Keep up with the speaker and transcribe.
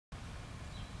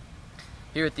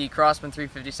Here at the Crosman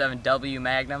 357W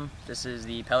Magnum. This is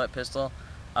the pellet pistol.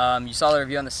 You saw the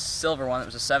review on the silver one. It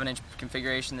was a 7-inch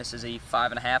configuration. This is a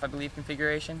 5.5, I believe,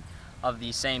 configuration of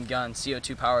the same gun,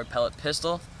 CO2 powered pellet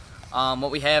pistol. What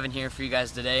we have in here for you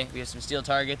guys today, we have some steel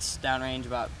targets, downrange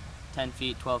about 10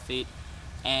 feet, 12 feet,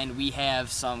 and we have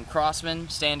some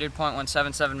Crosman standard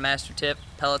 .177 master tip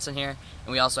pellets in here,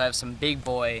 and we also have some big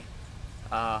boy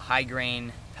high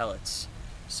grain pellets.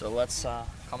 So let's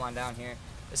come on down here.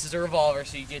 This is a revolver,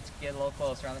 so you get to get a little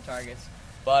closer on the targets.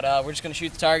 But we're just going to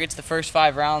shoot the targets. The first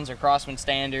 5 rounds are Crosman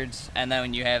standards, and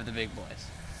then you have the big boys.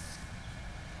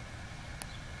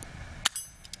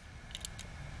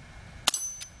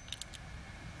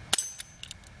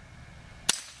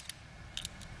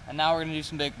 And now we're going to do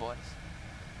some big boys.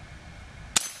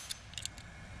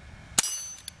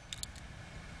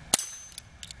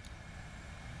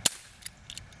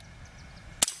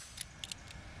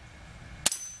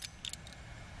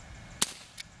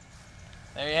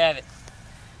 There you have it.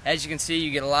 As you can see,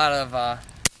 you get a lot of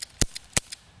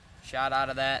shot out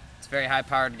of that. It's a very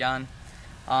high-powered gun.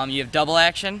 You have double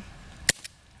action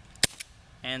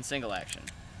and single action.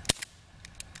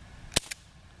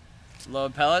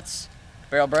 Load pellets,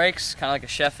 barrel breaks, kind of like a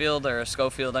Sheffield or a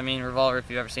Schofield, revolver if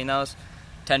you've ever seen those.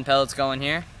 10 pellets go in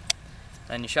here.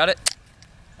 Then you shut it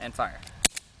and fire.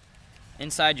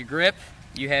 Inside your grip,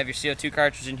 you have your CO2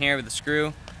 cartridge in here with a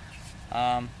screw.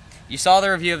 You saw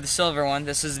the review of the silver one.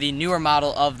 This is the newer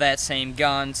model of that same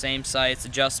gun, same sights,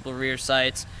 adjustable rear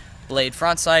sights, blade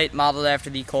front sight, modeled after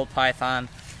the Colt Python.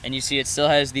 And you see it still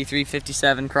has the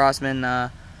 357 Crosman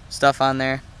stuff on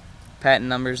there, patent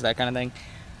numbers, that kind of thing.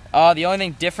 The only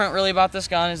thing different really about this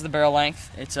gun is the barrel length.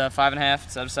 It's 5.5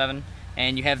 instead of 7,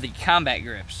 and you have the combat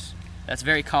grips. That's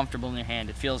very comfortable in your hand.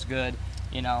 It feels good,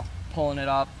 you know, pulling it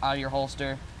up out of your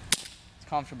holster. It's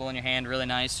comfortable in your hand, really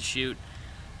nice to shoot.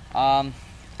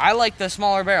 I like the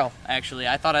smaller barrel, actually.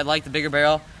 I thought I'd like the bigger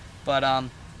barrel, but I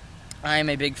am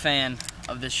a big fan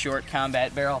of this short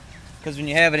combat barrel, because when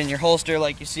you have it in your holster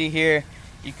like you see here,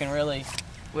 you can really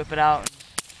whip it out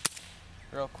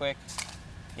real quick.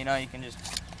 You know, you can just,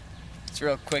 it's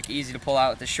real quick, easy to pull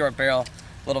out with the short barrel,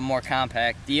 a little more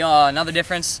compact. The another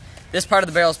difference, this part of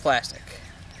the barrel is plastic.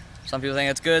 Some people think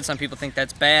that's good, some people think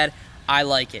that's bad. I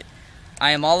like it.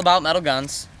 I am all about metal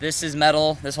guns. This is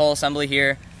metal, this whole assembly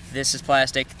here. This is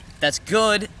plastic. That's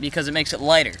good because it makes it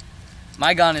lighter.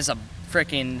 My gun is a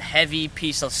freaking heavy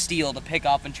piece of steel to pick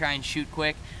up and try and shoot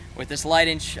quick. With this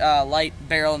light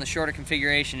barrel in the shorter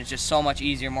configuration, it's just so much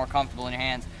easier, more comfortable in your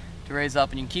hands to raise up,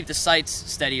 and you can keep the sights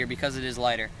steadier because it is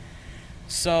lighter.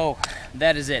 So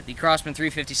that is it. The Crosman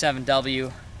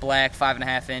 357W, black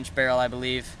 5.5-inch barrel, I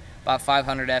believe, about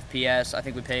 500 FPS. I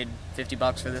think we paid 50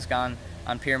 bucks for this gun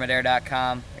on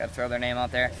pyramidair.com. Got to throw their name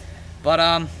out there. But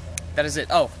that is it.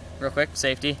 Oh, real quick,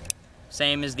 safety.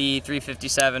 Same as the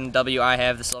 357W I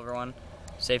have, the silver one.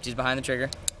 Safety's behind the trigger.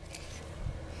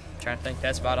 Trying to think,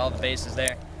 that's about all the bases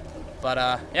there.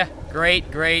 But yeah, great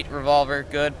revolver,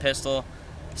 good pistol,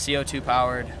 CO2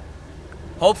 powered.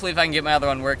 Hopefully if I can get my other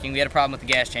one working, we had a problem with the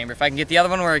gas chamber. If I can get the other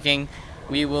one working,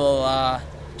 we will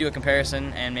do a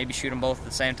comparison and maybe shoot them both at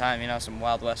the same time, you know, some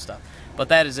Wild West stuff. But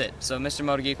that is it. So Mr.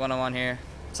 Motor Geek 101 here,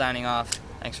 signing off.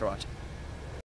 Thanks for watching.